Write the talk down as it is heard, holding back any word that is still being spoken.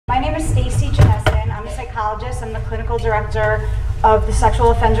psychologist. I'm the clinical director of the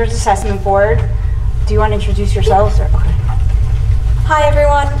Sexual Offenders Assessment Board. Do you want to introduce yourselves? Or? Okay. Hi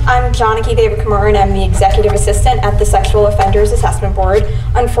everyone, I'm Janaki Devakumar and I'm the executive assistant at the Sexual Offenders Assessment Board.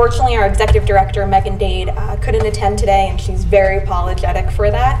 Unfortunately, our executive director, Megan Dade, couldn't attend today and she's very apologetic for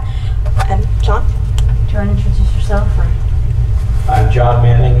that. And John? Do you want to introduce yourself? Or? I'm John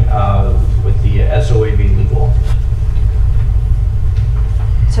Manning with the SOAB Legal Office.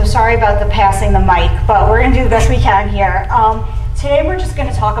 So sorry about the passing the mic, but we're going to do the best we can here. Today we're just going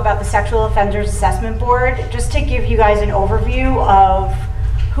to talk about the Sexual Offenders Assessment Board, just to give you guys an overview of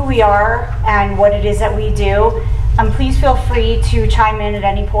who we are and what it is that we do. Please feel free to chime in at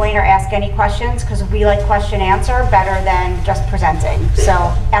any point or ask any questions, because we like question answer better than just presenting. So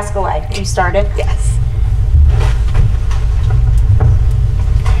ask away. You started? Yes.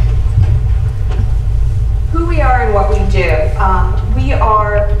 Who we are and what we do.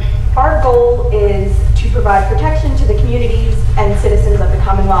 Our goal is to provide protection to the communities and citizens of the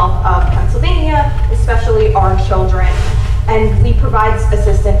Commonwealth of Pennsylvania, especially our children. And we provide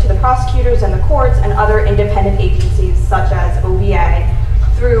assistance to the prosecutors and the courts and other independent agencies such as OVA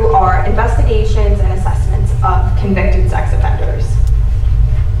through our investigations and assessments of convicted sex offenders.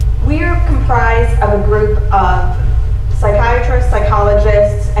 We are comprised of a group of psychiatrists,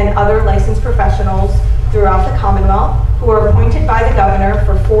 psychologists, and other licensed professionals throughout the Commonwealth who are appointed by the governor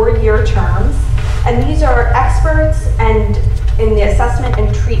for 4-year terms. And these are experts in the assessment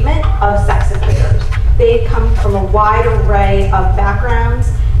and treatment of sex offenders. They come from a wide array of backgrounds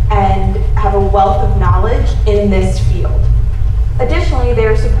and have a wealth of knowledge in this field. Additionally, they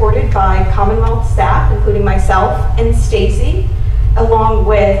are supported by Commonwealth staff, including myself and Stacy, along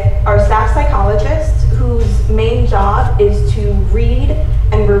with our staff psychologists, whose main job is to read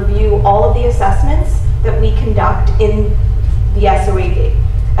and review all of the assessments that we conduct in the SOAB,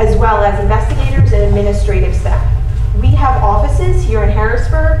 as well as investigators and administrative staff. We have offices here in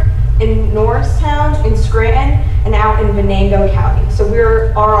Harrisburg, in Norristown, in Scranton, and out in Venango County. So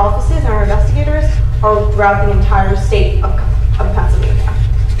our offices and our investigators are throughout the entire state of Pennsylvania.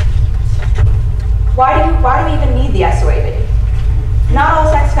 Why do we even need the SOAB? Not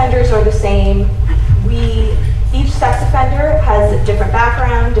all sex offenders are the same. Each sex offender has a different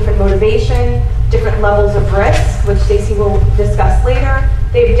background, different motivation, different levels of risk, which Stacey will discuss later.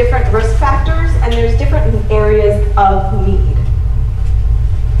 They have different risk factors, and there's different areas of need.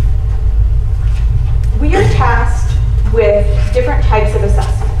 We are tasked with different types of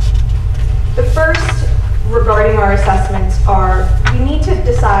assessments. The first regarding our assessments are, we need to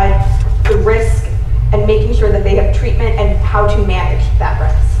decide the risk and making sure that they have treatment and how to manage that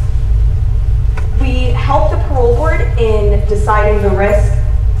risk. We help the parole board in deciding the risk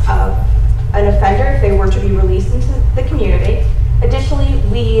of an offender if they were to be released into the community. Additionally,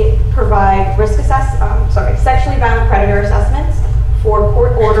 we provide sexually violent predator assessments for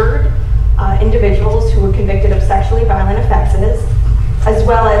court-ordered individuals who were convicted of sexually violent offenses, as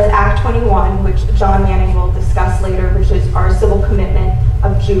well as Act 21, which John Manning will discuss later, which is our civil commitment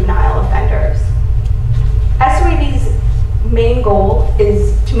of juvenile offenders. SOAB's main goal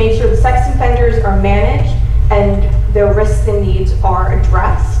is to make sure the sex offenders are managed and their risks and needs are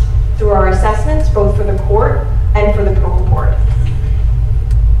addressed through our assessments, both for the court and for the parole board.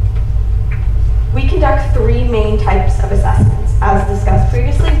 We conduct 3 main types of assessments. As discussed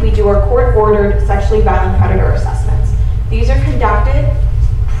previously, we do our court-ordered sexually violent predator assessments. These are conducted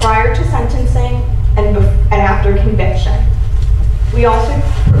prior to sentencing and after conviction. We also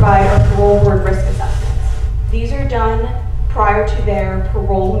provide our parole board risk assessments. These are done prior to their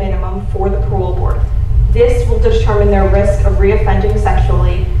parole minimum for the parole board. This will determine their risk of reoffending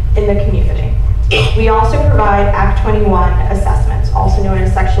sexually in the community. We also provide Act 21 assessments, also known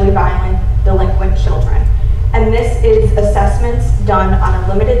as sexually violent delinquent children. And this is assessments done on a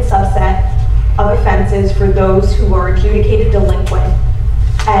limited subset of offenses for those who are adjudicated delinquent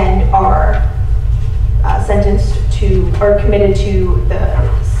and are sentenced to or committed to the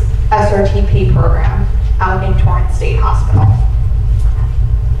SRTP program out in Torrance State Hospital.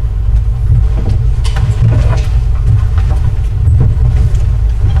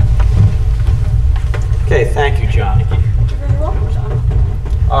 Okay, thank you, Johnny. You're very welcome, John.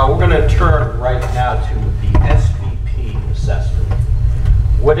 We're going to turn right now to the SVP assessment.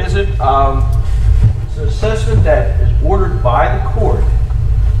 What is it? It's an assessment that is ordered by the court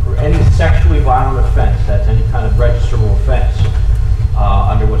for any sexually violent offense. That's any kind of registrable offense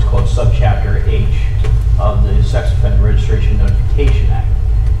under what's called Subchapter H of the Sex Offender Registration Notification Act.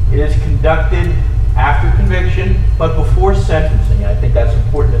 It is conducted after conviction, but before sentencing. I think that's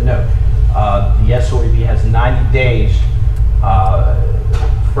important to note. The SOAB has 90 days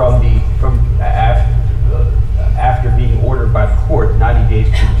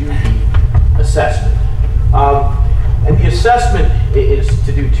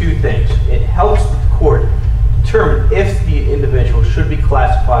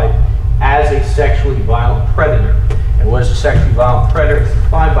classified as a sexually violent predator. And what is a sexually violent predator? It's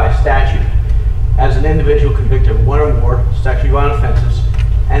defined by statute as an individual convicted of one or more sexually violent offenses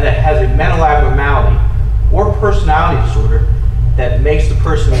and that has a mental abnormality or personality disorder that makes the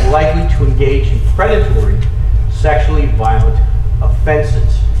person likely to engage in predatory sexually violent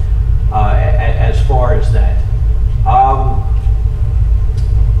offenses. As far as that.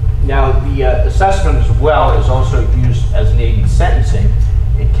 Now, the assessment as well is also used as an aid in sentencing.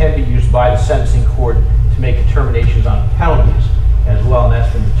 It can be used by the sentencing court to make determinations on penalties as well, and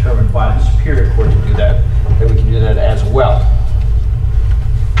that's been determined by the Superior Court to do that, and we can do that as well.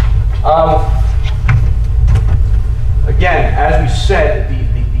 Again, as we said,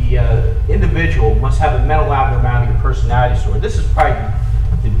 the individual must have a mental abnormality or personality disorder. This is probably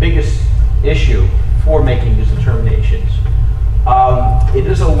the biggest issue for making these determinations. It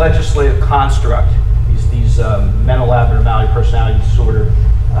is a legislative construct, these mental abnormality, personality disorder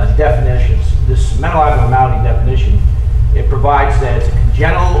definitions. This mental abnormality definition, it provides that it's a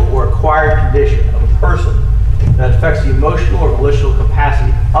congenital or acquired condition of a person that affects the emotional or volitional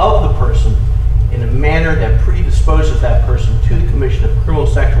capacity of the person in a manner that predisposes that person to the commission of criminal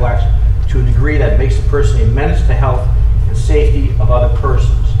sexual acts to a degree that makes the person a menace to health and safety of other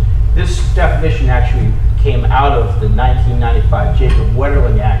persons. This definition actually came out of the 1995 Jacob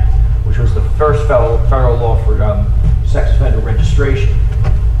Wetterling Act, which was the first federal law for sex offender registration.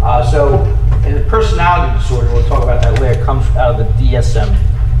 So, in the personality disorder, we'll talk about that later, comes out of the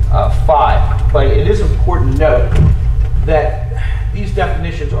DSM-5. But it is important to note that these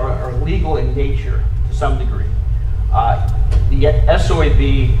definitions are legal in nature to some degree. The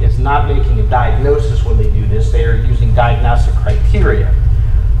SOAB is not making a diagnosis when they do this. They are using diagnostic criteria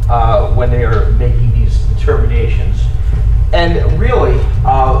when they are making these determinations. And really,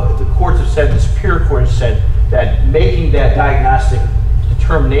 the courts have said, the Superior Court has said, that making that diagnostic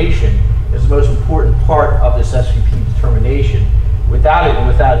determination is the most important part of this SVP determination. Without it, and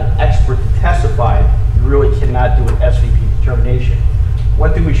without an expert to testify, you really cannot do an SVP determination.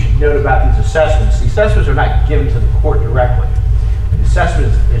 One thing we should note about these assessments, the assessments are not given to the court directly. The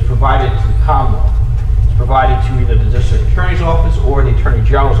assessment is provided to the Commonwealth. It's provided to either the District Attorney's Office or the Attorney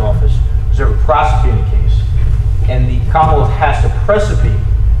General's Office, who's ever prosecuting a case. And the Commonwealth has to precipate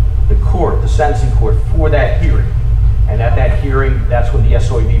the court, the sentencing court, for that hearing. And at that hearing, that's when the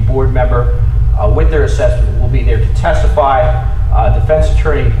SOAB board member with their assessment will be there to testify. Defense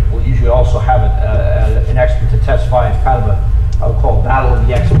attorney will usually also have an expert to testify. It's kind of a, I would call, battle of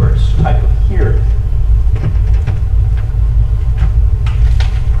the experts type of hearing.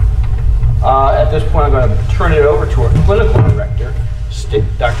 At this point, I'm going to turn it over to our clinical director,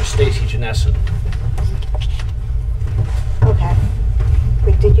 Dr. Stacy Janessen. Okay.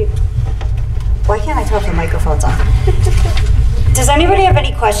 Wait, did you? Why can't I tell if the microphone's on? Does anybody have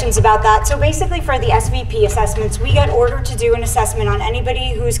any questions about that? So basically for the SVP assessments, we get ordered to do an assessment on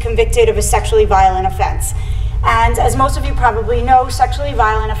anybody who's convicted of a sexually violent offense. And as most of you probably know, sexually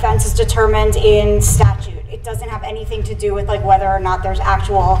violent offense is determined in statute. It doesn't have anything to do with like whether or not there's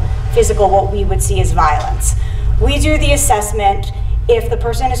actual physical, what we would see as violence. We do the assessment. If the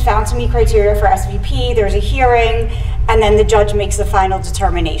person is found to meet criteria for SVP, there's a hearing, and then the judge makes the final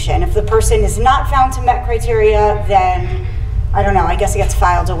determination. If the person is not found to meet criteria, then, I don't know, I guess it gets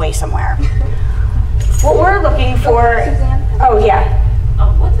filed away somewhere. What we're looking for... Suzanne? Oh, yeah.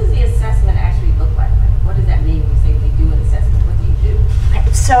 What does the assessment actually look like? What does that mean when you say we do an assessment? What do you do?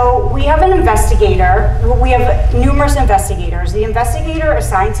 Okay, so we have an investigator. We have numerous investigators. The investigator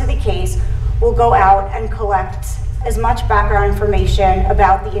assigned to the case will go out and collect as much background information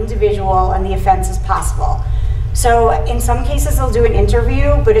about the individual and the offense as possible. So in some cases they'll do an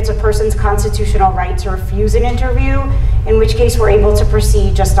interview, but it's a person's constitutional right to refuse an interview, in which case we're able to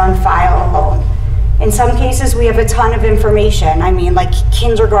proceed just on file alone. In some cases we have a ton of information. I mean, like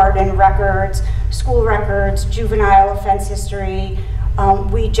kindergarten records, school records, juvenile offense history.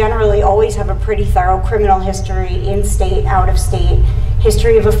 We generally always have a pretty thorough criminal history, in-state, out-of-state,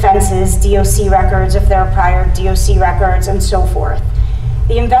 history of offenses, DOC records if there are prior DOC records, and so forth.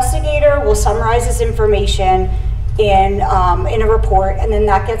 The investigator will summarize this information in a report, and then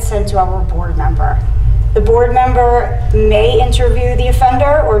that gets sent to our board member. The board member may interview the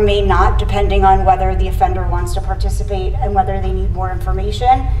offender or may not, depending on whether the offender wants to participate and whether they need more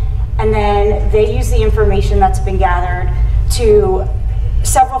information. And then they use the information that's been gathered to...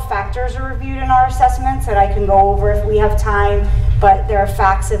 Several factors are reviewed in our assessments that I can go over if we have time, but there are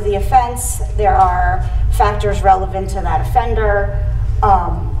facts of the offense, there are factors relevant to that offender,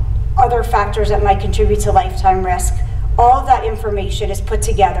 other factors that might contribute to lifetime risk. All of that information is put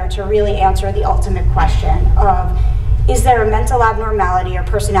together to really answer the ultimate question of, is there a mental abnormality or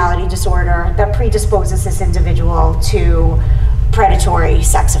personality disorder that predisposes this individual to predatory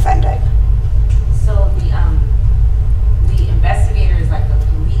sex offending? So the investigator is like a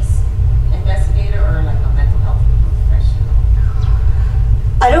police investigator or like a mental health professional?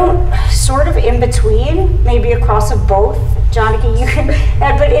 I don't, sort of in between, maybe a cross of both. Johnny, you can,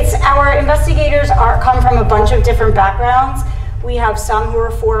 but it's, our investigators come from a bunch of different backgrounds. We have some who are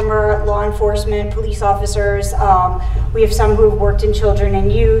former law enforcement, police officers. We have some who have worked in children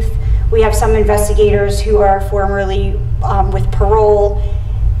and youth. We have some investigators who are formerly with parole.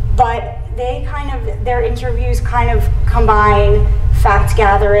 But they kind of, their interviews kind of combine fact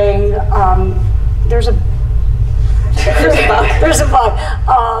gathering. There's a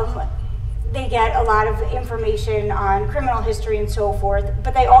bug. They get a lot of information on criminal history and so forth,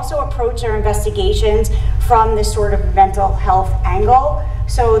 but they also approach their investigations from this sort of mental health angle.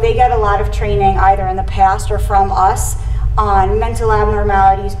 So they get a lot of training either in the past or from us on mental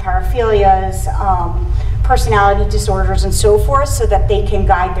abnormalities, paraphilias, personality disorders, and so forth, so that they can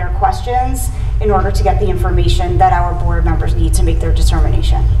guide their questions in order to get the information that our board members need to make their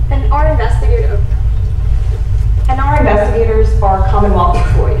determination. And our investigators are Commonwealth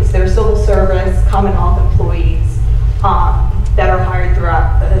employees. They're civil service, Commonwealth employees that are hired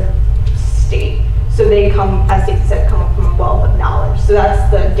throughout the state. So they come, as Stacey said, come up from a wealth of knowledge. So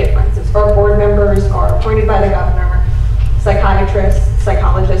that's the difference. It's our board members are appointed by the governor, psychiatrists,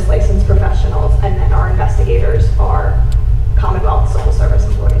 psychologists, licensed professionals, and then our investigators are Commonwealth civil service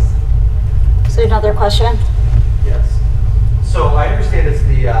employees. So another question? Yes. So I understand it's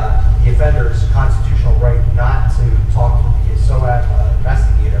the offender's constitutional right not to talk to the SOAB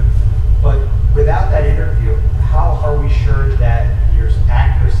investigator, but without that interview, how are we sure that there's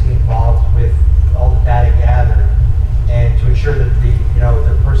accuracy involved with all the data gathered, and to ensure that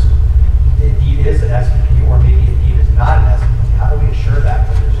the person indeed is an SVP, or maybe indeed is not an SVP? How do we ensure that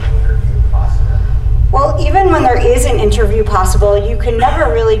when there's no interview possible? Well, even when there is an interview possible, you can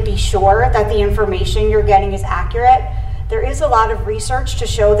never really be sure that the information you're getting is accurate. There is a lot of research to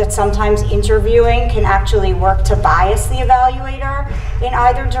show that sometimes interviewing can actually work to bias the evaluator in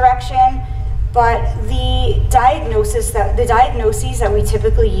either direction. But the diagnoses that we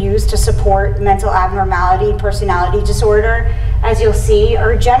typically use to support mental abnormality, personality disorder, as you'll see,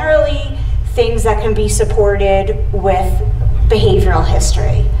 are generally things that can be supported with behavioral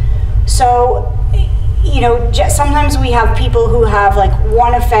history. So, sometimes we have people who have like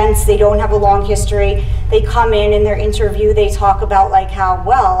one offense, they don't have a long history, they come in their interview, they talk about like how,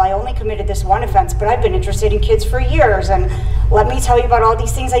 well, I only committed this one offense, but I've been interested in kids for years, and let me tell you about all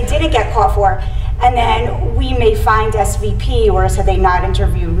these things I didn't get caught for. And then we may find SVP, whereas had they not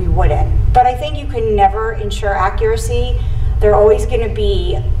interviewed, we wouldn't. But I think you can never ensure accuracy. There are always gonna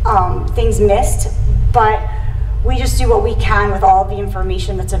be things missed, but we just do what we can with all of the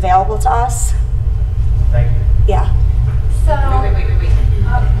information that's available to us. Thank you. Yeah. So, Wait.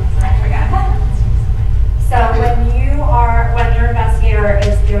 oh, I forgot. So when your investigator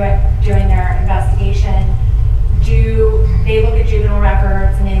is doing their investigation, do they look at juvenile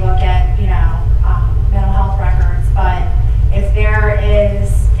records and they look at, mental health records, but if there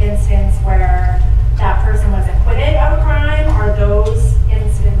is instance where that person was acquitted of a crime, are those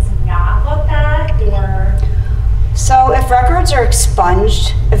incidents not looked at, or? So if records are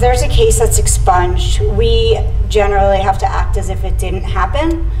expunged, if there's a case that's expunged, we generally have to act as if it didn't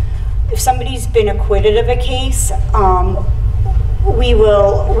happen. If somebody's been acquitted of a case,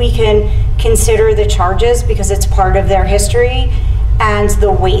 we can consider the charges because it's part of their history, and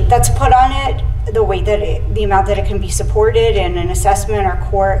the weight that's put on it, the amount that it can be supported in an assessment or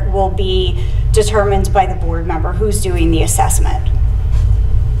court will be determined by the board member who's doing the assessment.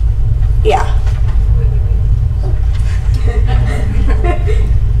 Yeah.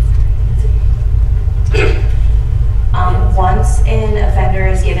 Once an offender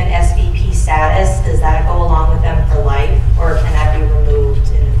is given SVP status, does that go along with them for life, or can that be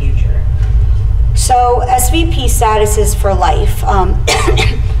removed in the future? So SVP status is for life.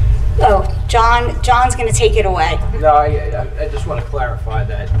 John's going to take it away. No, I just want to clarify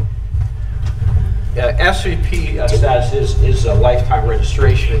that SVP status is a lifetime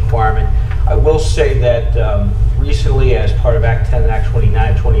registration requirement. I will say that recently, as part of Act 10 and Act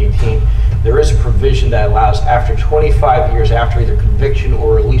 29 of 2018, there is a provision that allows, after 25 years after either conviction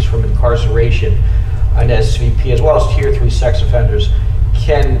or release from incarceration, an SVP, as well as Tier 3 sex offenders,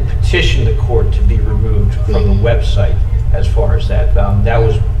 can petition the court to be removed from the website. As far as that, that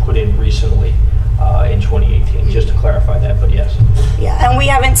was put in recently in 2018. Just to clarify that, but yes. Yeah, and we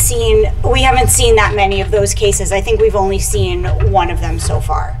haven't seen that many of those cases. I think we've only seen one of them so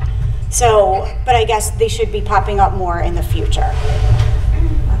far. So, but I guess they should be popping up more in the future.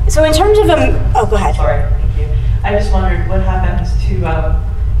 So in terms of, oh, go ahead. Sorry, thank you. I just wondered what happens to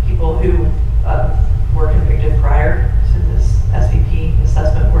people who were convicted prior to this SVP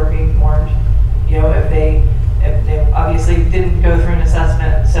assessment were being formed. You know, if they obviously didn't go through an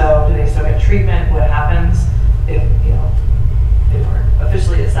assessment, so do they still get treatment? What happens if, you know, they weren't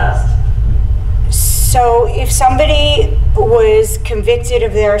officially assessed? So if somebody was convicted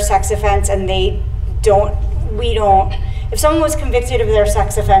of their sex offense and if someone was convicted of their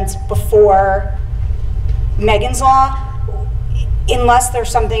sex offense before Megan's Law, unless there's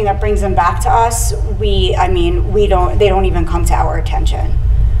something that brings them back to us, they don't even come to our attention.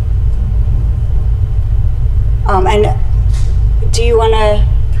 And do you want to?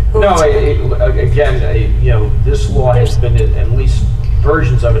 No, again, you know, this law has been, at least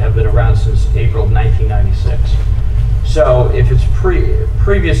versions of it have been around since April 1996. So if it's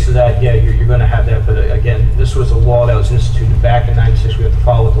previous to that, yeah, you're going to have that. But again, this was a law that was instituted back in '96. We have to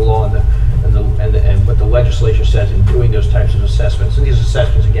follow the law and what the legislature says in doing those types of assessments. And these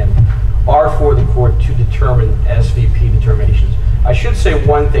assessments, again, are for the court to determine SVP determinations. I should say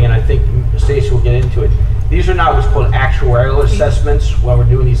one thing, and I think Stacy will get into it. These are not what's called actuarial assessments when we're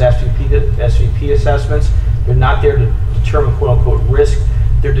doing these SVP assessments. They're not there to determine quote-unquote risk.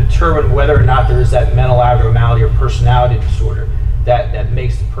 They're determined whether or not there is that mental abnormality or personality disorder that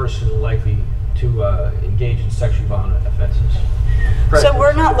makes the person likely to engage in sexually violent offenses. So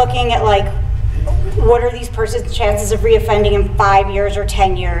we're not looking at like, what are these person's chances of reoffending in 5 years or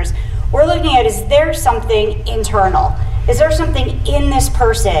 10 years? We're looking at, is there something internal? Is there something in this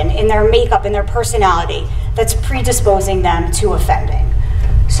person, in their makeup, in their personality, that's predisposing them to offending?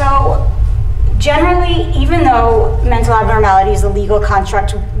 So generally, even though mental abnormality is a legal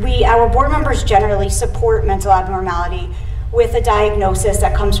construct, our board members generally support mental abnormality with a diagnosis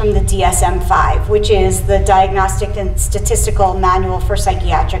that comes from the DSM-5, which is the Diagnostic and Statistical Manual for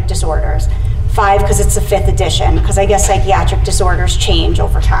Psychiatric Disorders. 5 because it's the 5th edition, because I guess psychiatric disorders change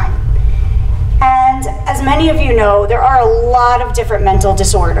over time. And as many of you know, there are a lot of different mental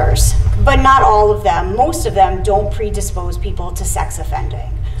disorders, but not all of them. Most of them don't predispose people to sex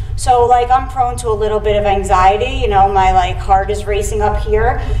offending. So like I'm prone to a little bit of anxiety, you know, my like heart is racing up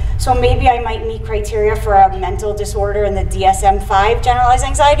here. So maybe I might meet criteria for a mental disorder in the DSM-5, generalized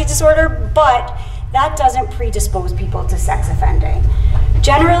anxiety disorder, but that doesn't predispose people to sex offending.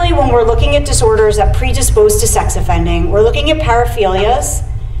 Generally, when we're looking at disorders that predispose to sex offending, we're looking at paraphilias,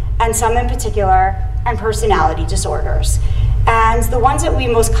 and some in particular, and personality disorders. And the ones that we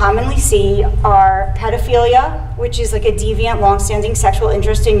most commonly see are pedophilia, which is like a deviant, long-standing sexual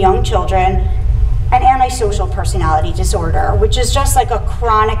interest in young children, and antisocial personality disorder, which is just like a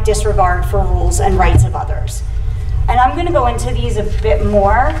chronic disregard for rules and rights of others. And I'm gonna go into these a bit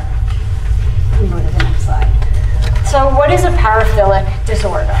more. Let me go to the next slide. So what is a paraphilic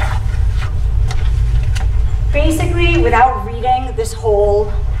disorder? Basically, without reading this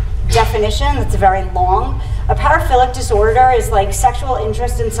whole definition that's very long, a paraphilic disorder is like sexual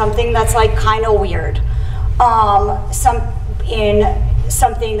interest in something that's like kind of weird.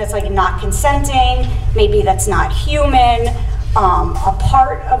 Something that's like not consenting, maybe that's not human, a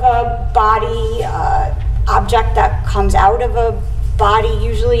part of a body, object that comes out of a body,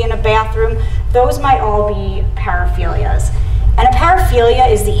 usually in a bathroom. Those might all be paraphilias. And a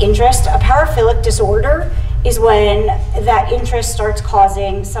paraphilia is the interest. A paraphilic disorder is when that interest starts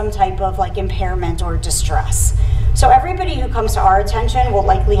causing some type of like impairment or distress. So everybody who comes to our attention will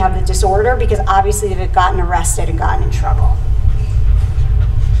likely have the disorder because obviously they've gotten arrested and gotten in trouble.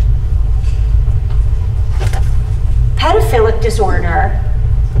 Pedophilic disorder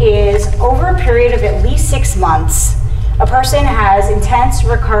is over a period of at least 6 months, a person has intense,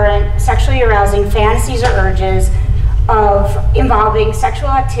 recurrent, sexually arousing fantasies or urges involving sexual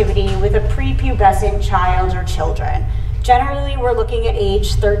activity with a prepubescent child or children. Generally, we're looking at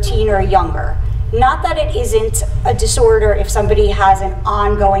age 13 or younger. Not that it isn't a disorder if somebody has an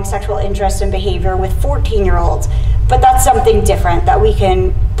ongoing sexual interest and behavior with 14-year-olds, but that's something different that we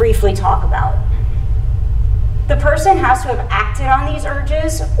can briefly talk about. The person has to have acted on these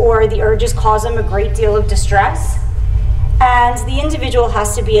urges, or the urges cause them a great deal of distress. And the individual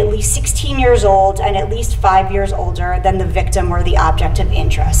has to be at least 16 years old and at least 5 years older than the victim or the object of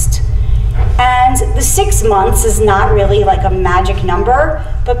interest. And the 6 months is not really like a magic number,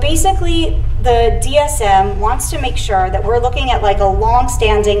 but basically the DSM wants to make sure that we're looking at like a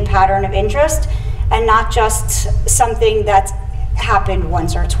long-standing pattern of interest and not just something that's happened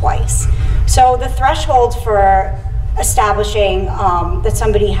once or twice. So the threshold for establishing that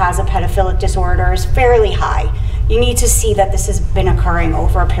somebody has a pedophilic disorder is fairly high. you need to see that this has been occurring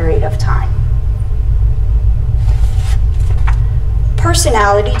over a period of time.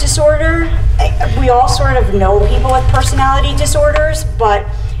 Personality disorder, we all sort of know people with personality disorders, but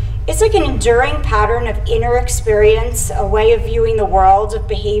it's like an enduring pattern of inner experience, a way of viewing the world, of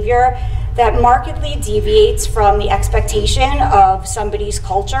behavior that markedly deviates from the expectation of somebody's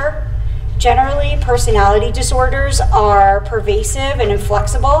culture. Generally, personality disorders are pervasive and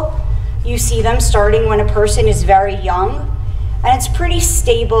inflexible. You see them starting when a person is very young, and it's pretty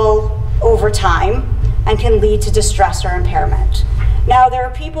stable over time and can lead to distress or impairment. Now, there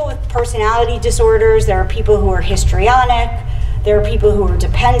are people with personality disorders, there are people who are histrionic, there are people who are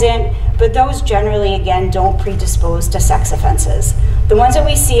dependent, but those generally, again, don't predispose to sex offenses. The ones that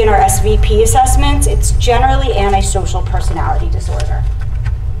we see in our SVP assessments, it's generally antisocial personality disorder.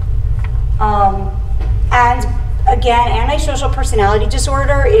 And again, antisocial personality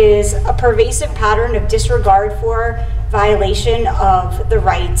disorder is a pervasive pattern of disregard for, violation of the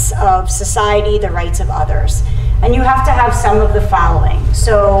rights of society, the rights of others. And you have to have some of the following.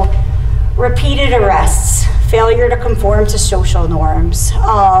 So, repeated arrests, failure to conform to social norms,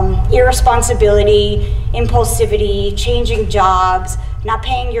 irresponsibility, impulsivity, changing jobs, not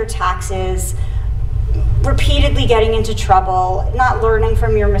paying your taxes, repeatedly getting into trouble, not learning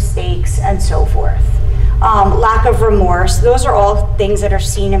from your mistakes, and so forth. Lack of remorse, those are all things that are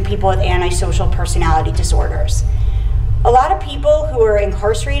seen in people with antisocial personality disorders. A lot of people who are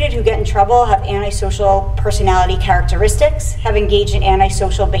incarcerated who get in trouble have antisocial personality characteristics, have engaged in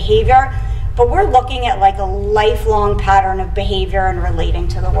antisocial behavior, but we're looking at like a lifelong pattern of behavior and relating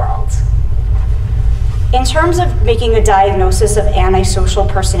to the world. In terms of making a diagnosis of antisocial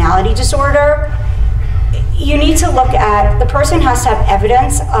personality disorder, you need to look at, the person has to have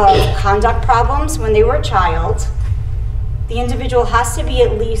evidence of conduct problems when they were a child. The individual has to be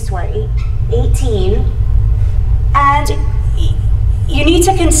at least, 18. And you need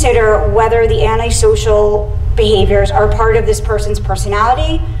to consider whether the antisocial behaviors are part of this person's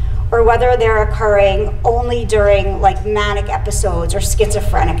personality or whether they're occurring only during like manic episodes or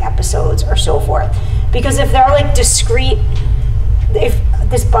schizophrenic episodes or so forth. Because if they're like discrete, if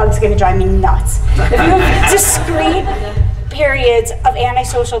this bug's gonna drive me nuts. If you have discrete periods of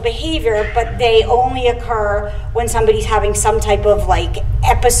antisocial behavior, but they only occur when somebody's having some type of like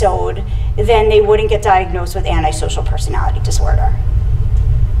episode, then they wouldn't get diagnosed with antisocial personality disorder.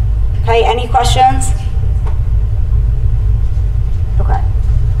 Okay, any questions? Okay.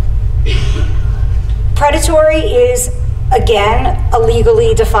 Predatory is, again, a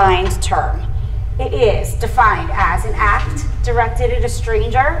legally defined term. It is defined as an act directed at a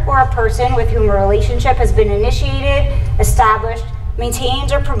stranger or a person with whom a relationship has been initiated, established,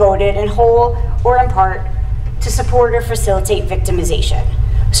 maintained, or promoted in whole or in part to support or facilitate victimization.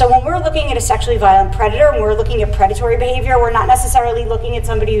 So when we're looking at a sexually violent predator and we're looking at predatory behavior, we're not necessarily looking at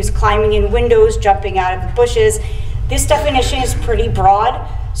somebody who's climbing in windows, jumping out of the bushes. This definition is pretty broad.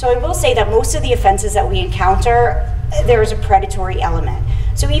 So I will say that most of the offenses that we encounter, there is a predatory element.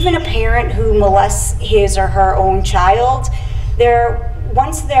 So even a parent who molests his or her own child,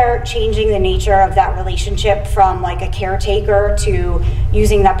 once they're changing the nature of that relationship from like a caretaker to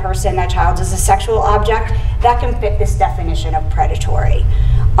using that person, that child, as a sexual object, that can fit this definition of predatory.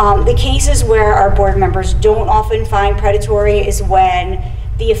 The cases where our board members don't often find predatory is when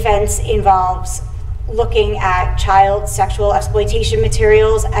the offense involves looking at child sexual exploitation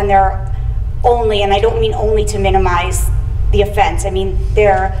materials and they're only, and I don't mean only to minimize the offense, I mean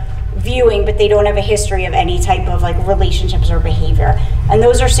they're viewing, but they don't have a history of any type of like relationships or behavior. And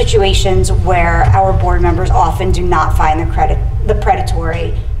those are situations where our board members often do not find the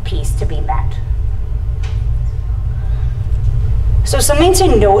predatory piece to be met. So something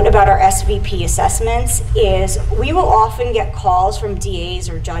to note about our SVP assessments is we will often get calls from DAs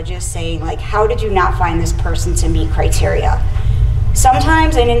or judges saying like, how did you not find this person to meet criteria?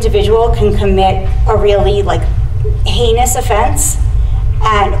 Sometimes an individual can commit a really like heinous offense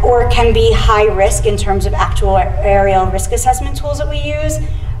or can be high risk in terms of actuarial risk assessment tools that we use,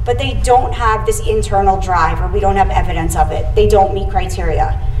 but they don't have this internal drive or we don't have evidence of it. They don't meet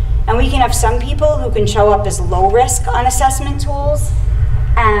criteria. And we can have some people who can show up as low risk on assessment tools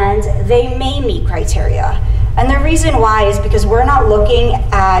and they may meet criteria. And the reason why is because we're not looking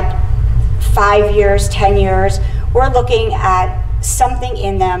at 5 years, 10 years, we're looking at something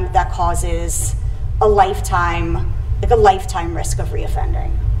in them that causes a lifetime risk of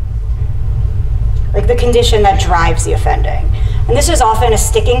reoffending. Like the condition that drives the offending. And this is often a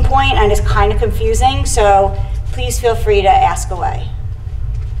sticking point and is kind of confusing, so please feel free to ask away.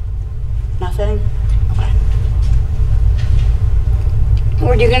 Nothing? Okay.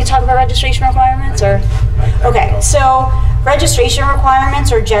 Were you going to talk about registration requirements or? Okay, so registration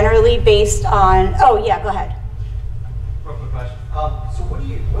requirements are generally based on, oh yeah, go ahead. Real quick question. So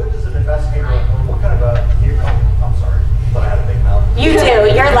what does an investigator, or what kind of a, oh, I'm sorry, I thought I had a big mouth. You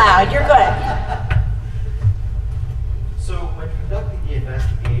do, you're loud, you're good. So when conducting the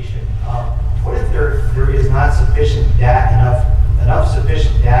investigation, what if there is not sufficient data, enough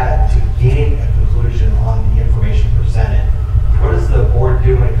sufficient data to gain a conclusion on the information presented? What does the board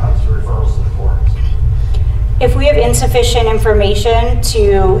do when it comes to referrals to the courts? If we have insufficient information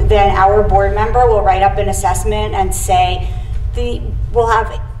to, then our board member will write up an assessment and say, we'll have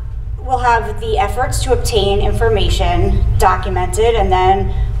the efforts to obtain information documented, and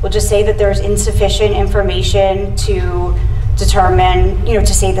then we'll just say that there's insufficient information to determine,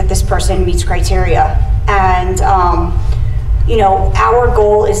 to say that this person meets criteria. And, our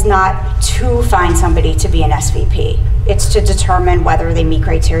goal is not to find somebody to be an SVP. It's to determine whether they meet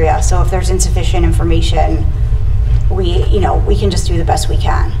criteria. So if there's insufficient information, we can just do the best we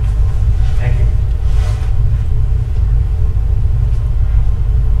can. Thank you.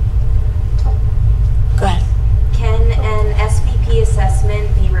 Go ahead. Can an SVP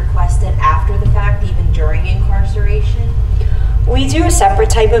assessment be requested after the fact, even during incarceration? We do a separate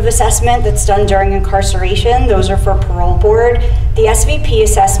type of assessment that's done during incarceration. Those are for parole board. The SVP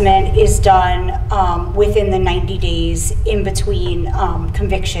assessment is done within the 90 days in between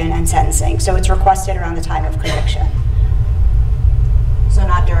conviction and sentencing. So it's requested around the time of conviction. So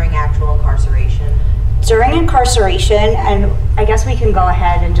not during actual incarceration? During incarceration, and I guess we can go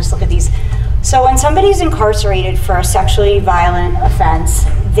ahead and just look at these. So when somebody's incarcerated for a sexually violent offense,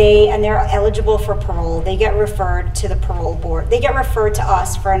 they're eligible for parole, they get referred to the parole board. They get referred to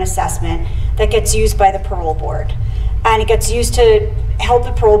us for an assessment that gets used by the parole board. And it gets used to help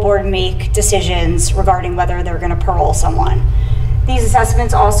the parole board make decisions regarding whether they're going to parole someone. These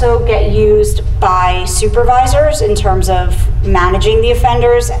assessments also get used by supervisors in terms of managing the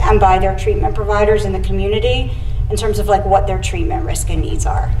offenders, and by their treatment providers in the community in terms of what their treatment risk and needs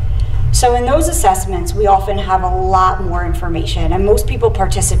are. So in those assessments, we often have a lot more information, and most people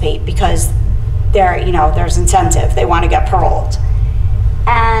participate because there's incentive. They want to get paroled.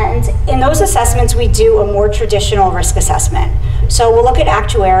 And in those assessments, we do a more traditional risk assessment. So we'll look at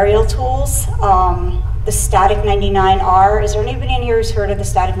actuarial tools, the static 99R. Is there anybody in here who's heard of the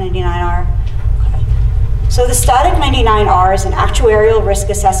static 99R? Okay. So the static 99R is an actuarial risk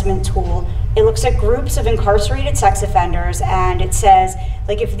assessment tool. It looks at groups of incarcerated sex offenders, and it says,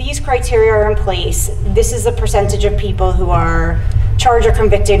 if these criteria are in place, this is the percentage of people who are charged or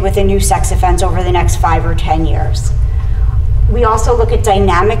convicted with a new sex offense over the next 5 or 10 years. We also look at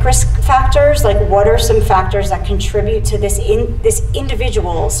dynamic risk factors, what are some factors that contribute to this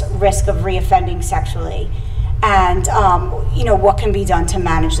individual's risk of reoffending sexually, and what can be done to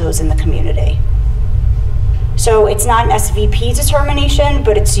manage those in the community. So it's not an SVP determination,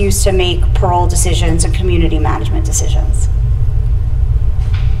 but it's used to make parole decisions and community management decisions.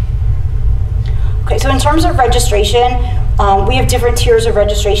 Okay, so in terms of registration, we have different tiers of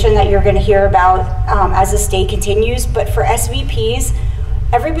registration that you're going to hear about as the state continues, but for SVPs,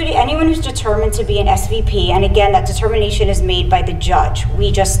 anyone who's determined to be an SVP, and again, that determination is made by the judge.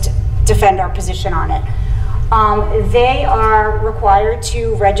 We just defend our position on it. They are required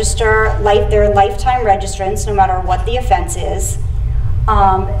to register their lifetime registrants, no matter what the offense is.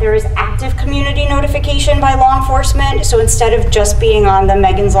 There is active community notification by law enforcement. So instead of just being on the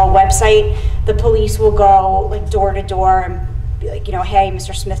Megan's Law website, the police will go door to door and be like, hey,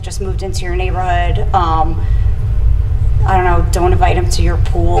 Mr. Smith just moved into your neighborhood. I don't know, don't invite him to your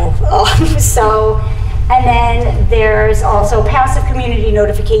pool. And then there's also passive community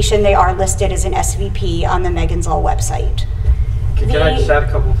notification. They are listed as an SVP on the Megan's Law website. Can I just add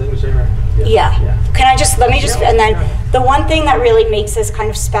a couple things there? Yeah. And then the one thing that really makes this kind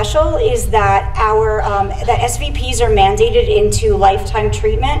of special is that that SVPs are mandated into lifetime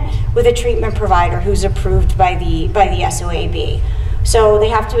treatment with a treatment provider who's approved by the SOAB. So they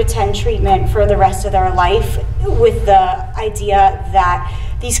have to attend treatment for the rest of their life with the idea that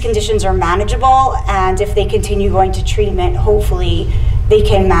these conditions are manageable, and if they continue going to treatment, hopefully they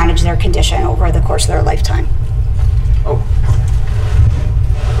can manage their condition over the course of their lifetime. Oh,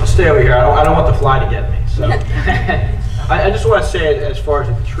 I'll stay over here. I don't want the fly to get me. So I just want to say, as far as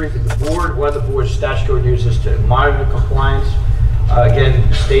the treatment, the board, one of the board's statutory duties is to monitor compliance.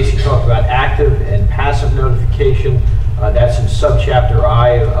 Again, Stacy talked about active and passive notification. That's in subchapter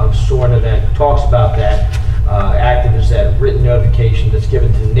I of SORNA that talks about that. Active is that written notification that's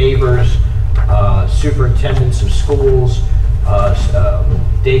given to neighbors, superintendents of schools,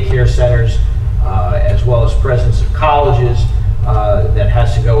 daycare centers, as well as presidents of colleges, that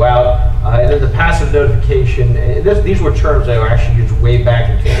has to go out. And then the passive notification, these were terms that were actually used way back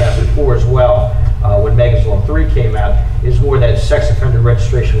in 2004 as well, when Megan's Law 3 came out, is more that sex offender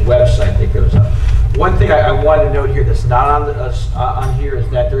registration website that goes up. One thing I wanted to note here that's not on here is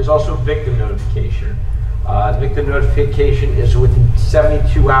that there's also victim notification. Victim notification is within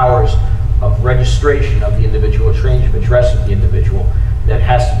 72 hours of registration of the individual, change of address of the individual, that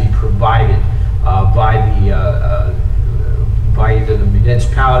has to be provided by either the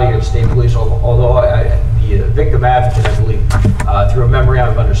municipality or the state police, although the victim advocate, I believe, through a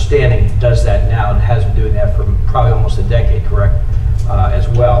memorandum of understanding, does that now and has been doing that for probably almost a decade, correct, as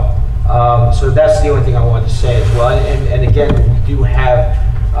well. So that's the only thing I wanted to say as well. And again, we do have,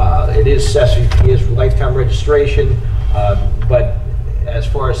 it is SVP is for lifetime registration, but as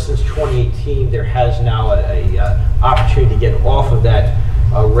far as since 2018, there has now a opportunity to get off of that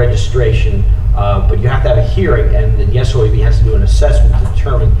registration, but you have to have a hearing, and the SOAB has to do an assessment to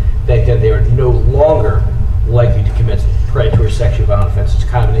determine that they are no longer likely to commit predatory sexual violence offenses. It's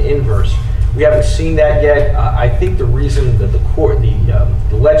kind of an inverse. We haven't seen that yet. I think the reason that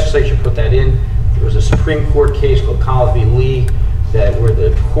the legislature put that in, there was a Supreme Court case called Collins v. Lee, where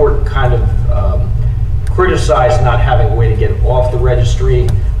the court kind of criticized not having a way to get off the registry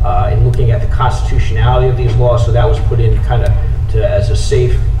and looking at the constitutionality of these laws. So that was put in kind of as a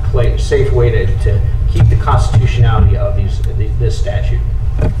safe way to keep the constitutionality of this statute.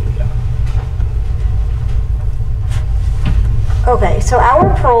 Okay, so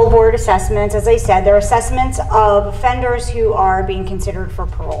our parole board assessments, as I said, they're assessments of offenders who are being considered for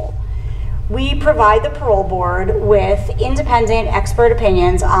parole. We provide the parole board with independent expert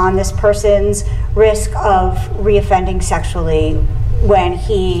opinions on this person's risk of reoffending sexually when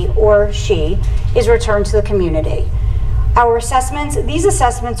he or she is returned to the community. Our assessments, these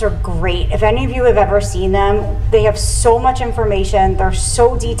assessments are great. If any of you have ever seen them, they have so much information. They're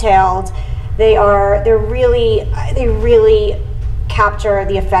so detailed. They really capture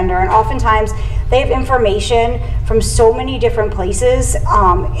the offender, and oftentimes they have information from so many different places.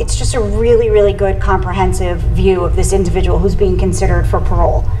 It's just a really, really good comprehensive view of this individual who's being considered for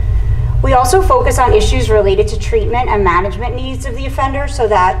parole. We also focus on issues related to treatment and management needs of the offender, so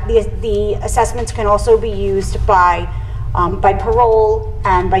that the assessments can also be used by parole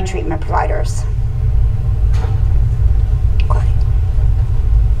and by treatment providers. Okay.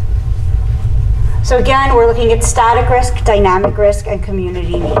 So again, we're looking at static risk, dynamic risk, and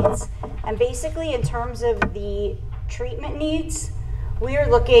community needs. And basically, in terms of the treatment needs, we are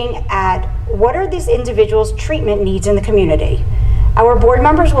looking at what are these individuals' treatment needs in the community. Our board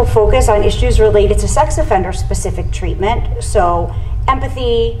members will focus on issues related to sex offender specific treatment, so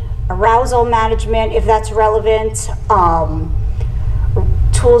empathy, arousal management, if that's relevant,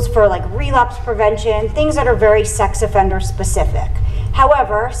 tools for like relapse prevention, things that are very sex offender specific.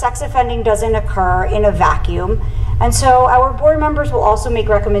 However, sex offending doesn't occur in a vacuum, and so our board members will also make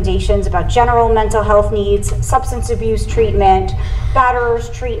recommendations about general mental health needs, substance abuse treatment,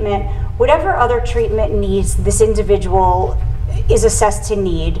 batterers treatment, whatever other treatment needs this individual is assessed to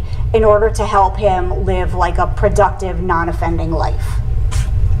need in order to help him live like a productive, non-offending life.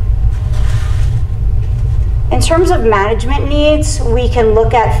 In terms of management needs, we can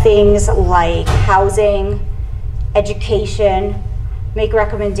look at things like housing, education, make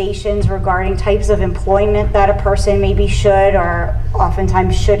recommendations regarding types of employment that a person maybe should or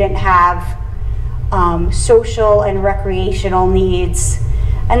oftentimes shouldn't have, social and recreational needs,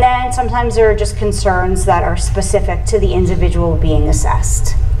 and then sometimes there are just concerns that are specific to the individual being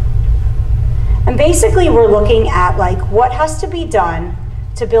assessed. And basically we're looking at like what has to be done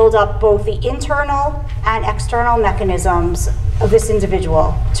to build up both the internal and external mechanisms of this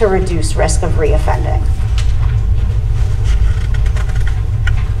individual to reduce risk of reoffending.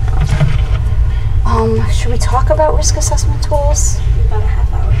 Should we talk about risk assessment tools? We've got a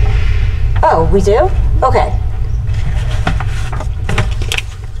half hour left. Oh, we do? Okay.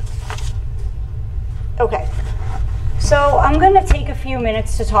 Okay. So I'm going to take a few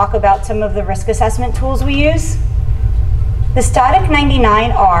minutes to talk about some of the risk assessment tools we use. The Static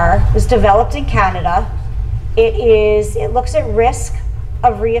 99R was developed in Canada. It looks at risk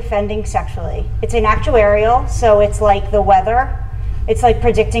of reoffending sexually. It's an actuarial, so it's like the weather. It's like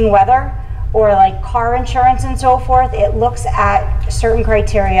predicting weather, or like car insurance and so forth. It looks at certain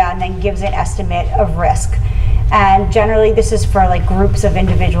criteria and then gives an estimate of risk. And generally this is for like groups of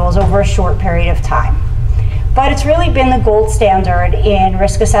individuals over a short period of time. But it's really been the gold standard in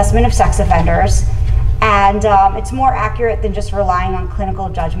risk assessment of sex offenders. And it's more accurate than just relying on clinical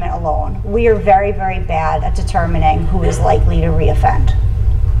judgment alone. We are very, very bad at determining who is likely to reoffend.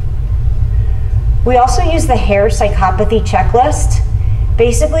 We also use the hair psychopathy checklist.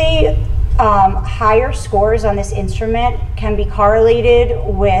 Basically, higher scores on this instrument can be correlated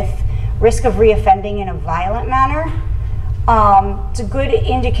with risk of reoffending in a violent manner. It's a good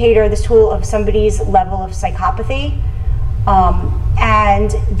indicator, this tool, of somebody's level of psychopathy.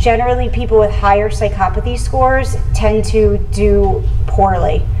 And generally, people with higher psychopathy scores tend to do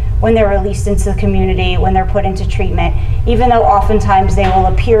poorly when they're released into the community, when they're put into treatment, even though oftentimes they will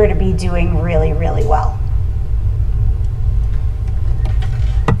appear to be doing really, really well.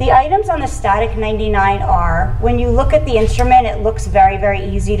 The items on the static 99 are, when you look at the instrument, it looks very, very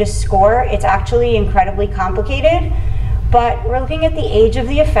easy to score. It's actually incredibly complicated, but we're looking at the age of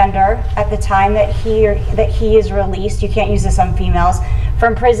the offender at the time that he is released. You can't use this on females.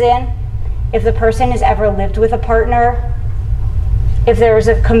 From prison, if the person has ever lived with a partner, if there's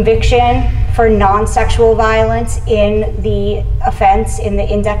a conviction for non-sexual violence in the offense, in the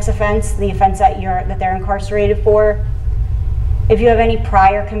index offense, the offense that they're incarcerated for, if you have any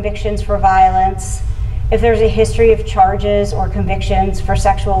prior convictions for violence, if there's a history of charges or convictions for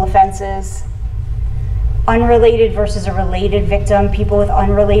sexual offenses, unrelated versus a related victim. People with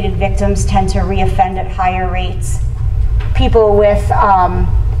unrelated victims tend to reoffend at higher rates. People with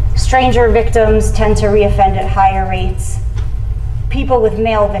stranger victims tend to reoffend at higher rates. People with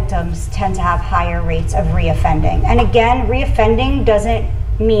male victims tend to have higher rates of reoffending. And again, reoffending doesn't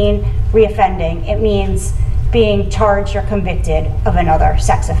mean reoffending. It means being charged or convicted of another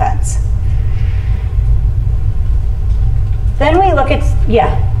sex offense. Then we look at,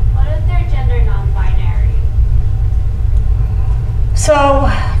 yeah? What if they're gender non-binary? So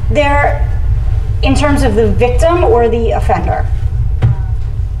they're, in terms of the victim or the offender?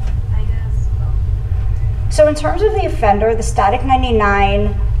 I guess both. So in terms of the offender, the Static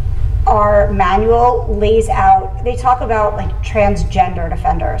 99, our manual lays out, they talk about like transgendered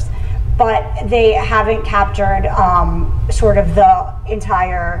offenders, but they haven't captured sort of the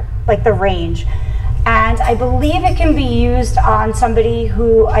entire, like the range. And I believe it can be used on somebody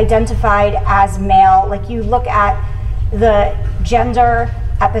who identified as male, like you look at the gender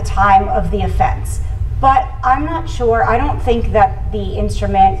at the time of the offense. But I'm not sure, I don't think that the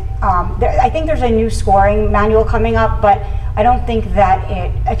instrument, I think there's a new scoring manual coming up, but I don't think that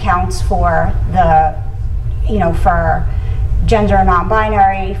it accounts for the, you know, for gender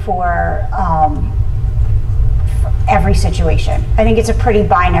non-binary, for every situation. I think it's a pretty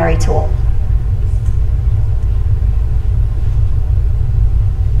binary tool.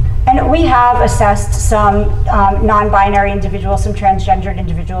 And we have assessed some non-binary individuals, some transgendered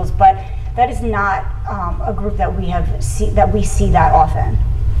individuals, but that is not a group that we see that often.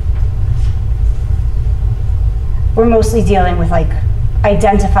 We're mostly dealing with like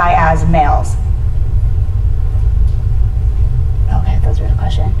identify as males. Okay, that's a good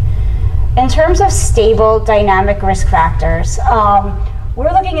question. In terms of stable dynamic risk factors,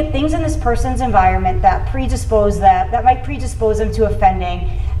 we're looking at things in this person's environment that might predispose them to offending,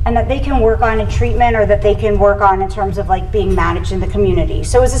 and that they can work on in treatment, or that they can work on in terms of like being managed in the community.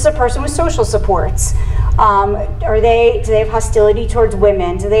 So is this a person with social supports? Do they have hostility towards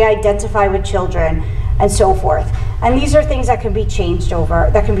women? Do they identify with children? And so forth. And these are things that can be changed over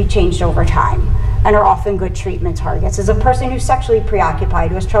time, and are often good treatment targets. Is a person who's sexually preoccupied,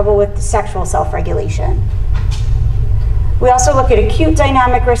 who has trouble with sexual self-regulation. We also look at acute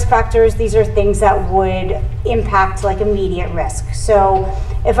dynamic risk factors. These are things that would impact like immediate risk. So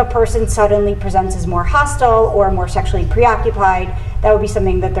if a person suddenly presents as more hostile or more sexually preoccupied, that would be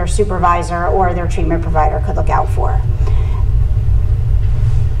something that their supervisor or their treatment provider could look out for.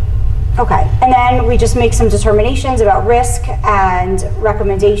 Okay, and then we just make some determinations about risk and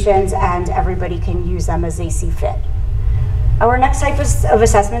recommendations, and everybody can use them as they see fit. Our next type of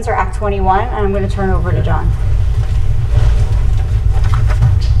assessments are Act 21, and I'm going to turn over to John.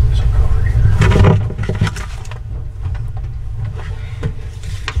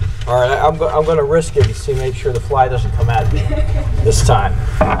 All right, I'm going to risk it and see, make sure the fly doesn't come at me this time.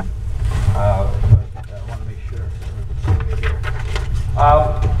 I want to make sure.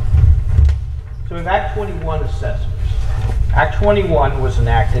 So we have Act 21 assessments. Act 21 was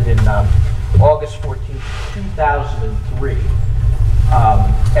enacted in August 14, 2003.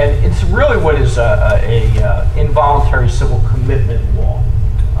 And it's really what is a involuntary civil commitment law.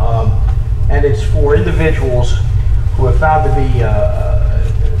 And it's for individuals who are found to be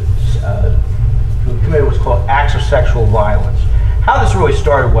who committed what's called acts of sexual violence. How this really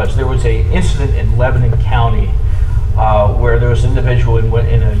started was there was an incident in Lebanon County where there was an individual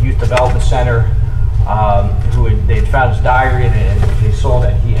in a youth development center who they'd found his diary, and they saw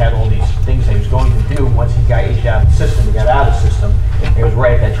that he had all these things that he was going to do once he got aged out of the system. He got out of the system. It was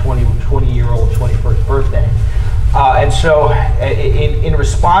right at that 20-year-old 21st birthday. And so in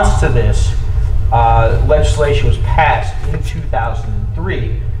response to this, legislation was passed in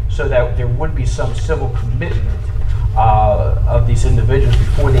 2003 so that there would be some civil commitment of these individuals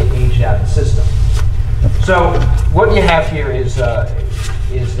before they aged out of the system. So what you have here is that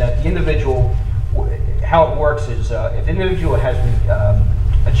the individual, how it works is if the individual has been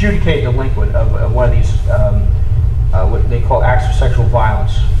adjudicated delinquent of one of these what they call acts of sexual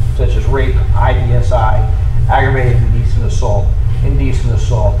violence, such as rape, IDSI, aggravated indecent assault,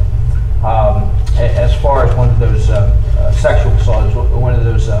 as far as one of those sexual assaults, one of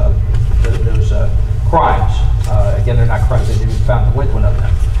those crimes. Again, they're not crimes; they've been found delinquent of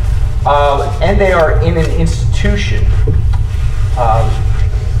them, and they are in an institution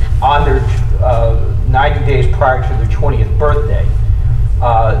on their 90 days prior to their 20th birthday.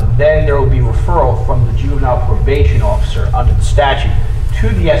 Then there will be referral from the juvenile probation officer under the statute to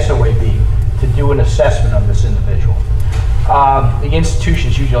the SOAB to do an assessment of this individual. The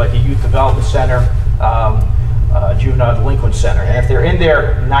institutions usually like a youth development center, juvenile delinquent center, and if they're in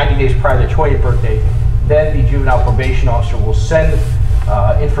there 90 days prior to their 20th birthday, then the juvenile probation officer will send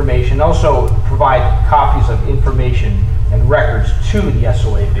information, also provide copies of information and records to the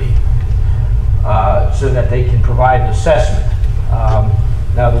SOAB so that they can provide an assessment.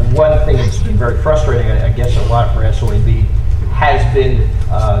 Now, the one thing that's been very frustrating, I guess, a lot for SOAB has been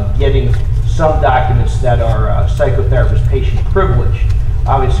getting some documents that are psychotherapist patient privilege.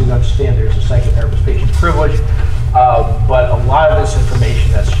 Obviously, we understand there's a psychotherapist patient privilege, but a lot of this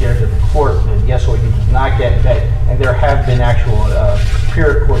information that's shared to the court, the SOAB does not get that, and there have been actual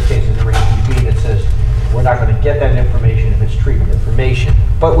superior court cases in ATB that says we're not going to get that information if it's treatment information.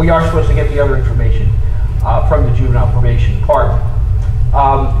 But we are supposed to get the other information from the juvenile probation department.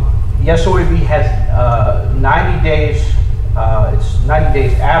 The SOAB has 90 days, it's 90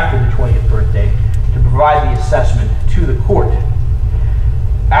 days after the 20th birthday to provide the assessment to the court.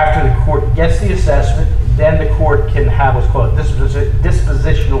 After the court gets the assessment, then the court can have what's called a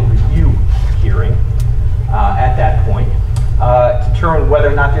dispositional review hearing at that point, to determine whether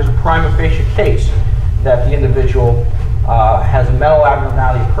or not there's a prima facie case that the individual has a mental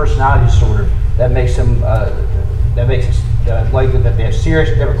abnormality, personality disorder that makes them likely that they have serious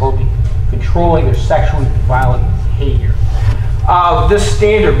difficulty controlling their sexually violent behavior. This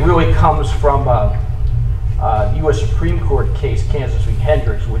standard really comes from the U.S. Supreme Court case, Kansas v.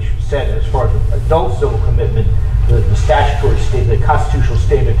 Hendricks, which said as far as adult civil commitment, the statutory standard, the constitutional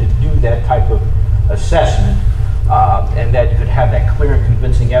standard to do that type of assessment, and that you could have that clear and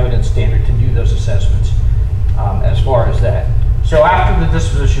convincing evidence standard to do those assessments as far as that. So after the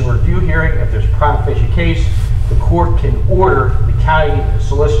disposition review hearing, if there's a prima facie case, the court can order the county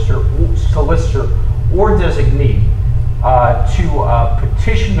solicitor or designee to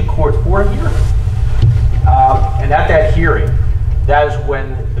petition the court for a hearing. And at that hearing, that is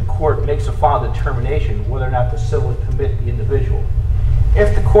when the court makes a final determination whether or not to civilly commit the individual.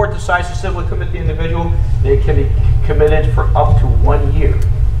 If the court decides to civilly commit the individual, they can be committed for up to 1 year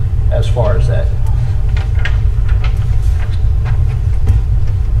as far as that.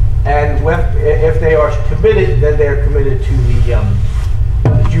 And if they are committed, then they are committed to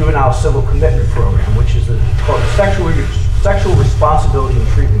the Juvenile Civil Commitment Program, which is called the Sexual Responsibility and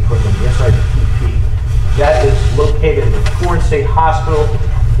Treatment Program, the SRTP. That is located at the Florence State Hospital.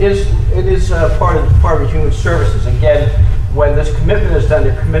 It is part of the Department of Human Services. Again, when this commitment is done,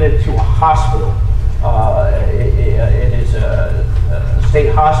 they're committed to a hospital. It is a state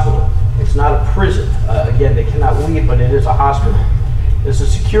hospital. It's not a prison. Again, they cannot leave, but it is a hospital. It's a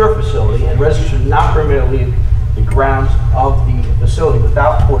secure facility, and residents should not permit to leave the grounds of the facility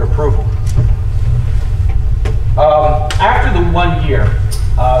without court approval. After the 1 year,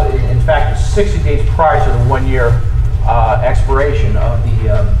 in fact, it's 60 days prior to the 1 year expiration of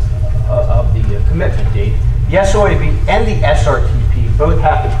the commitment date, the SOAB and the SRTP both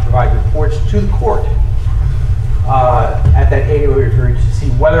have to provide reports to the court at that annual review to see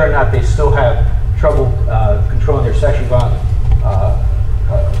whether or not they still have trouble controlling their sexually violent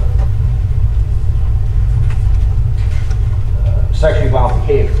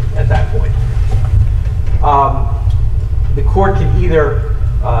behavior at that point. The court can either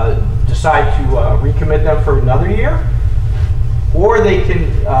decide to recommit them for another year, or they can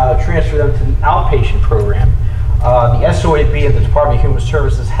transfer them to the outpatient program. The SOAB at the Department of Human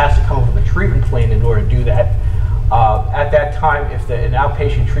Services has to come up with a treatment plan in order to do that. At that time, if an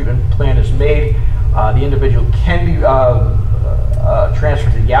outpatient treatment plan is made, the individual can be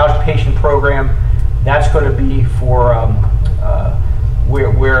transferred to the outpatient program. That's going to be for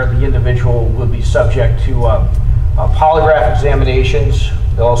where the individual will be subject to polygraph examinations.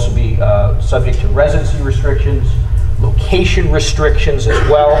 They'll also be subject to residency restrictions, location restrictions as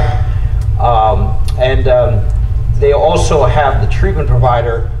well. They also have, the treatment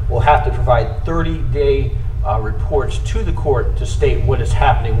provider will have to provide 30-day reports to the court to state what is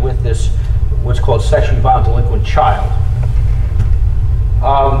happening with this, what's called sexually violent delinquent child.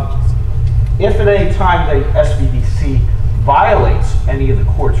 If at any time the SVDC violates any of the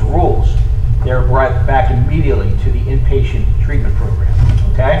court's rules, they're brought back immediately to the inpatient treatment program,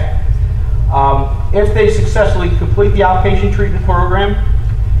 okay? If they successfully complete the outpatient treatment program,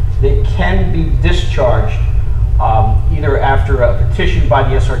 they can be discharged either after a petition by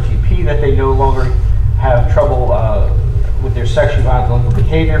the SRTP that they no longer have trouble with their sexually violent delinquent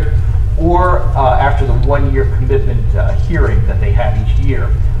behavior, or after the 1-year commitment hearing that they have each year.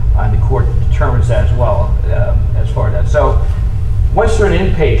 And the court determines that as well, as far as that. So once they're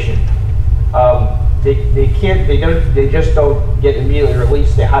an inpatient, they just don't get immediately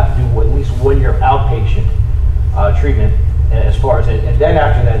released. They have to do at least 1 year of outpatient treatment as far as it, and then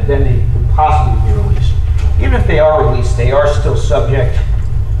after that, then they could possibly be released. Even if they are released, they are still subject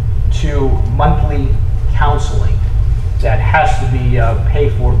to monthly counseling that has to be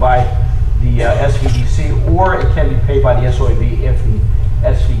paid for by the SVDC, or it can be paid by the SOAB if the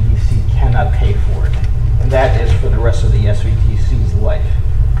SVDC cannot pay for it. And that is for the rest of the SVDC's life.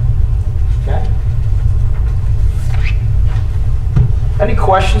 Okay? Any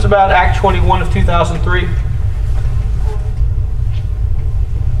questions about Act 21 of 2003?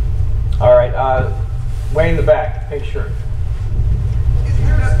 All right, way in the back, pink shirt.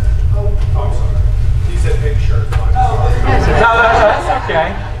 Oh, I'm sorry. He said pink shirt. I'm sorry. No, that's okay.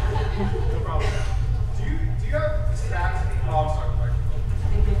 No problem. Do you have stats? Oh, I'm sorry.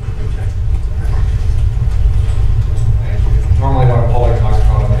 Normally when I'm pulling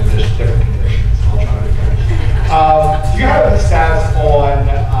microphone, I'm in this different conditions. I'll try to do you have the stats on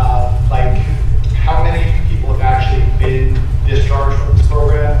like how many people have actually been discharged from this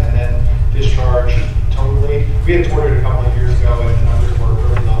program and then discharged totally? We had toured it a couple of years ago and the numbers were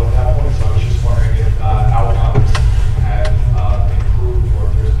really low at that point, so I was just wondering if outcomes have improved or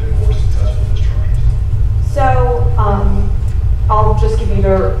if there's been more successful discharges. So I'll just give you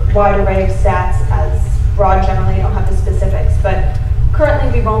the wide array of stats as broad generally. I don't have the specifics, but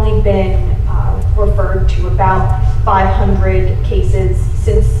currently we've only been referred to about 500 cases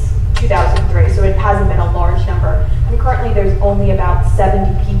since 2003, so it hasn't been a large number. And currently there's only about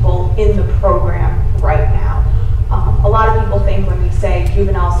 70 people in the program right now. A lot of people think when we say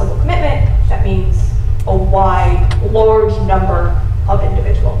juvenile civil commitment, that means a wide, large number of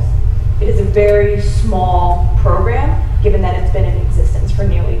individuals. It is a very small program, given that it's been in existence for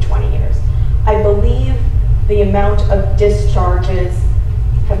nearly 20 years. I believe the amount of discharges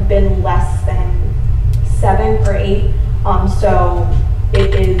have been less than 7 or 8. So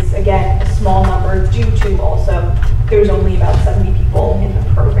it is, again, a small number due to also there's only about 70 people in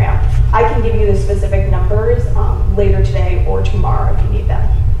the program. I can give you the specific numbers later today or tomorrow if you need them.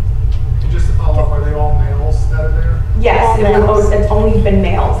 And just to follow up, are they all males that are there? Yes, it's only been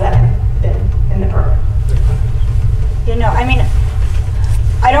males that have been in the program. You know, I mean,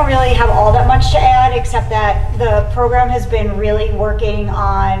 I don't really have all that much to add, except that the program has been really working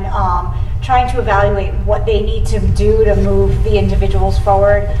on trying to evaluate what they need to do to move the individuals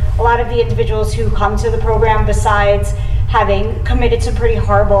forward. A lot of the individuals who come to the program, besides having committed some pretty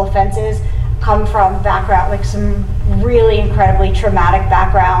horrible offenses, come from background, like some really incredibly traumatic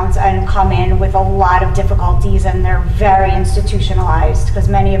backgrounds, and come in with a lot of difficulties, and they're very institutionalized because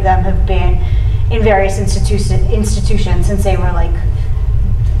many of them have been in various institutions since they were like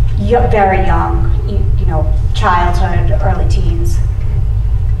very young, you know, childhood, early teens.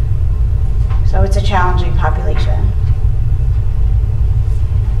 So it's a challenging population.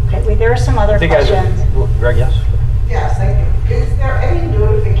 Okay, wait, there are some other questions. Greg, yes? Yes, thank you. Is there any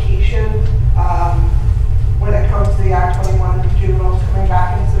notification when it comes to the Act 21 juveniles coming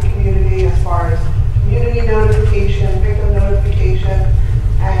back into the community, as far as community notification, victim notification,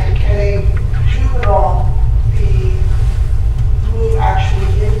 and can a juvenile be moved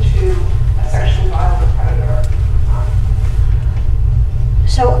actually into a sexually violent predator?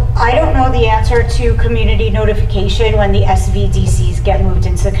 So I don't know the answer to community notification when the SVDCs get moved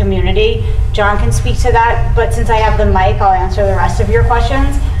into the community. John can speak to that, but since I have the mic, I'll answer the rest of your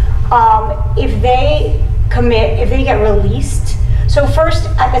questions. If they commit, if they get released, so first,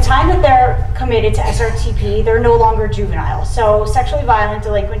 at the time that they're committed to SRTP, they're no longer juveniles. So sexually violent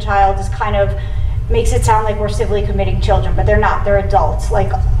delinquent child is kind of, makes it sound like we're civilly committing children, but they're not, they're adults.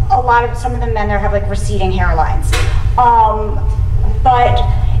 Like some of the men there have like receding hairlines. But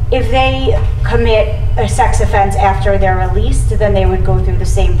if they commit a sex offense after they're released, then they would go through the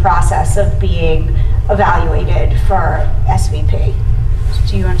same process of being evaluated for SVP.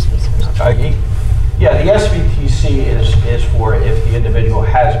 Do you want to speak to that? Yeah, the SVTC is for if the individual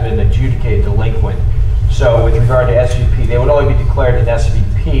has been adjudicated delinquent. So with regard to SVP, they would only be declared an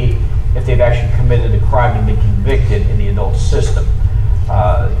SVP if they've actually committed a crime and been convicted in the adult system.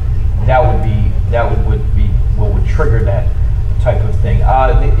 That would be what would trigger that type of thing.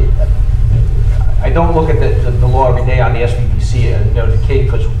 I don't look at the law every day on the SVPC notification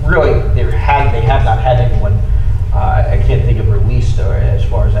because really they have not had anyone. I can't think of released or as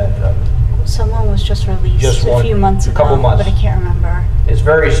far as that. Someone was just released a few months ago, couple months. But I can't remember. It's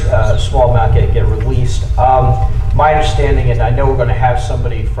very small amount get released. My understanding, and I know we're going to have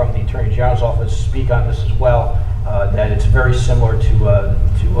somebody from the Attorney General's office speak on this as well, that it's very similar to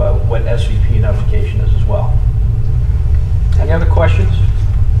what SVP notification is as well. Any other questions?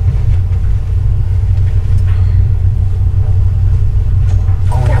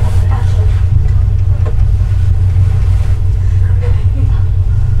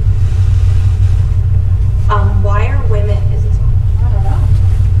 Why are women, is this on? I don't know.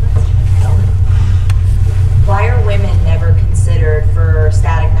 Why are women never considered for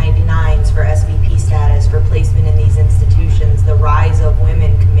static 99s for SVP status for placement in these institutions? The rise of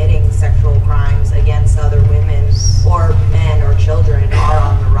women committing sexual crimes against other women or men or children are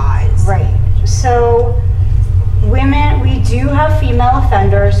on the rise. Right. So women, we do have female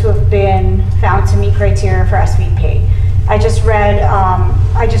offenders who have been found to meet criteria for SVP. I just read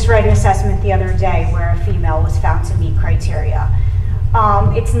an assessment the other day where a female was found to meet criteria.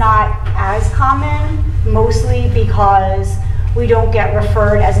 It's not as common, mostly because we don't get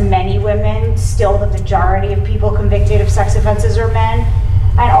referred as many women. Still, the majority of people convicted of sex offenses are men.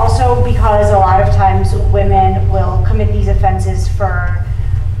 And also because a lot of times women will commit these offenses for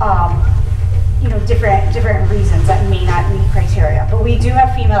different reasons that may not meet criteria. But we do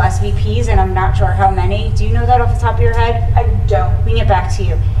have female SVPs, and I'm not sure how many. Do you know that off the top of your head? I don't. We can get back to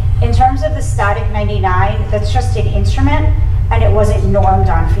you. In terms of the static 99, that's just an instrument, and it wasn't normed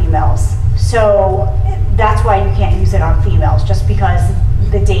on females. So that's why you can't use it on females, just because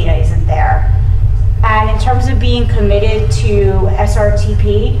the data isn't there. And in terms of being committed to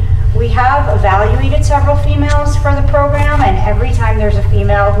SRTP, we have evaluated several females for the program, and every time there's a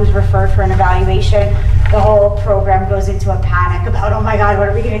female who's referred for an evaluation, the whole program goes into a panic about, oh my God, what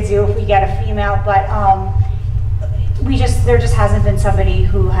are we gonna do if we get a female? But there just hasn't been somebody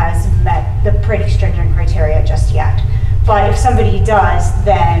who has met the pretty stringent criteria just yet. But if somebody does,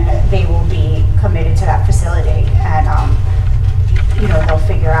 then they will be committed to that facility, and they'll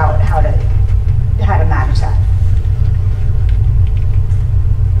figure out how to manage that.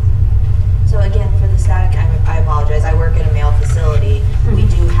 So again, for the static, I apologize, I work in a male facility. We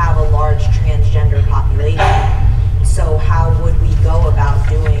do have a large transgender population. So how would we go about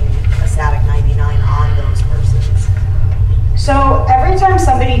doing a static 99 on those persons? So every time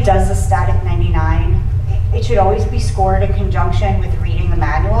somebody does a static 99, it should always be scored in conjunction with reading the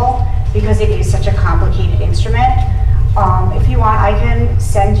manual because it is such a complicated instrument. If you want, I can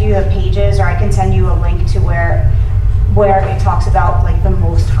send you the pages, or I can send you a link to where it talks about like the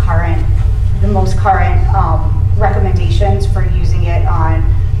most current recommendations for using it on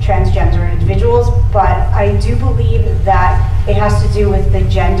transgender individuals. But I do believe that it has to do with the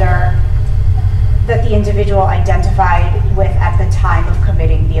gender that the individual identified with at the time of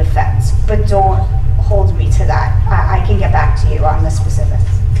committing the offense. But don't hold me to that. I can get back to you on the specifics.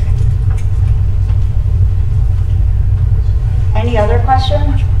 Any other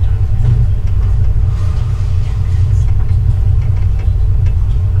questions?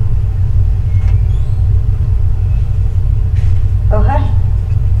 Okay.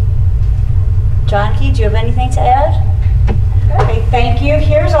 John Key, do you have anything to add? Okay, thank you.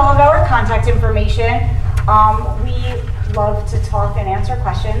 Here's all of our contact information. We love to talk and answer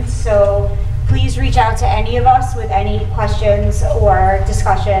questions, so please reach out to any of us with any questions or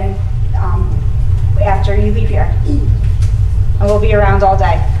discussion after you leave here. And we'll be around all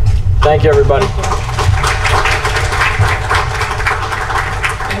day. Thank you, everybody. Thank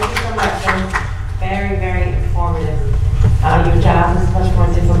you so much. That was very, very informative. Your job is much more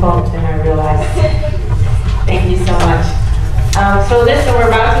difficult than I realized. Thank you so much. So listen, we're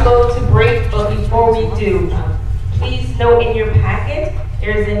about to go to break, but before we do, please note in your packet,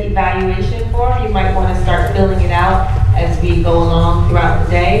 there's an evaluation form. You might want to start filling it out as we go along throughout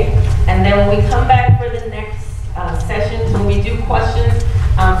the day. And then when we come back for the next sessions, when we do questions,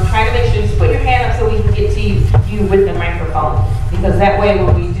 try to make sure you put your hand up so we can get to you with the microphone. Because that way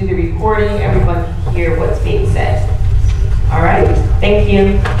when we do the recording, everyone can hear what's being said. All right? Thank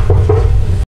you.